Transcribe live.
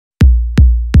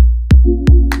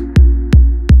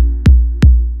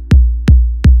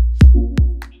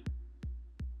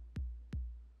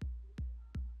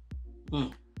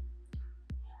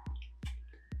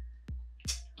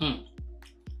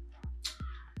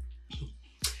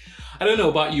I don't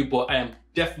know about you, but I am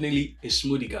definitely a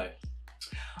smoothie guy.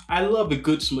 I love a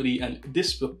good smoothie, and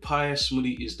this papaya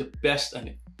smoothie is the best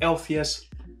and healthiest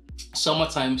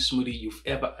summertime smoothie you've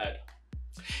ever had.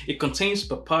 It contains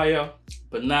papaya,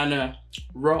 banana,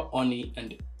 raw honey,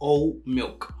 and whole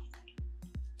milk.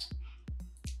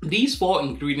 These four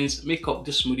ingredients make up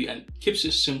this smoothie and keeps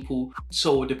it simple,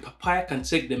 so the papaya can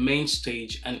take the main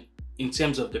stage and in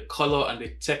terms of the color and the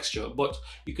texture, but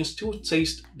you can still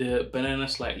taste the banana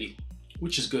slightly,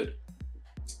 which is good.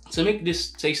 To make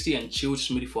this tasty and chilled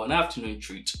smoothie for an afternoon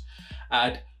treat,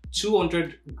 add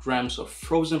 200 grams of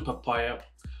frozen papaya,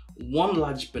 1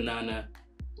 large banana,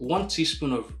 1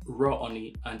 teaspoon of raw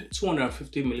honey, and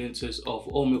 250 milliliters of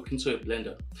whole milk into a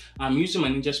blender. I'm using my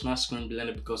Ninja Smart Screen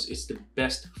blender because it's the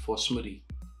best for smoothie.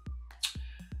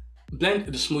 Blend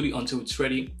the smoothie until it's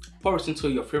ready, pour it into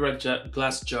your favorite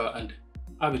glass jar and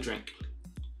have a drink.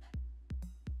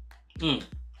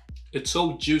 It's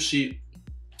so juicy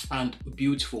and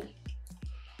beautiful.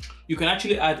 You can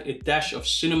actually add a dash of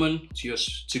cinnamon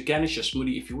to garnish your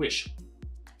smoothie if you wish,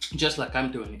 just like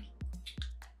I'm doing it.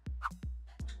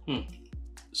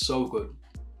 So good.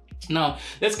 Now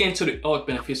let's get into the health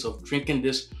benefits of drinking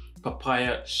this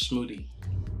papaya smoothie.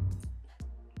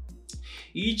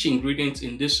 Each ingredient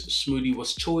in this smoothie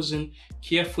was chosen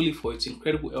carefully for its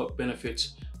incredible health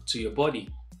benefits to your body.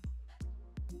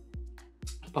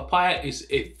 Papaya is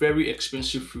a very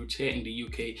expensive fruit here in the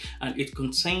UK, and it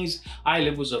contains high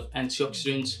levels of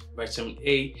antioxidants, vitamin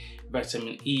A,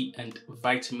 vitamin E, and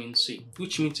vitamin C,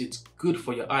 which means it's good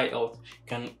for your eye health,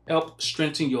 can help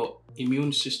strengthen your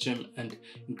immune system, and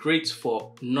great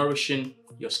for nourishing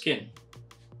your skin.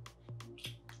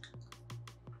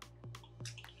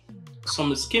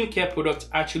 Some skincare products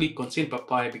actually contain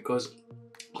papaya because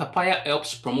papaya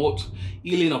helps promote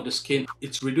healing of the skin.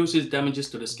 It reduces damages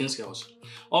to the skin cells.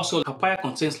 Also, papaya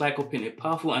contains lycopene, a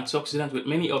powerful antioxidant with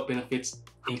many health benefits,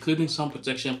 including sun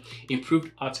protection,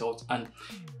 improved heart health, and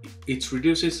it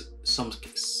reduces some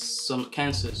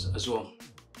cancers as well.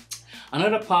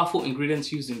 Another powerful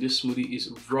ingredient used in this smoothie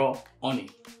is raw honey.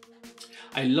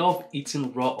 I love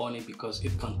eating raw honey because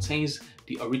it contains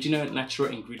the original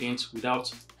natural ingredients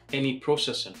without any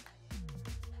processing.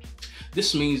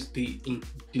 This means the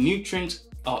nutrients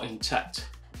are intact.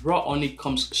 Raw honey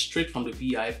comes straight from the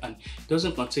beehive and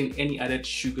doesn't contain any added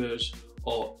sugars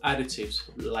or additives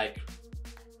like,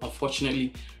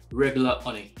 unfortunately, regular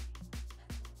honey.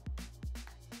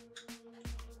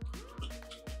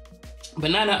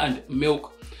 Banana and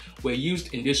milk were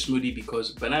used in this smoothie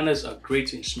because bananas are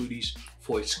great in smoothies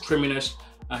for its creaminess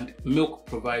and milk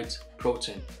provides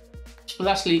protein.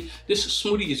 Lastly, this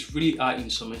smoothie is really high in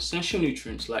some essential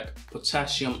nutrients like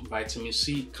potassium, vitamin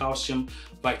C, calcium,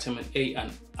 vitamin A,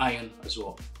 and iron as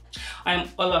well. I am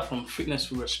Ola from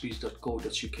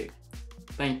fitnessfoodrecipes.co.uk.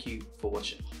 Thank you for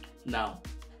watching. Now,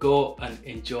 go and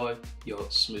enjoy your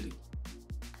smoothie.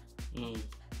 Mm.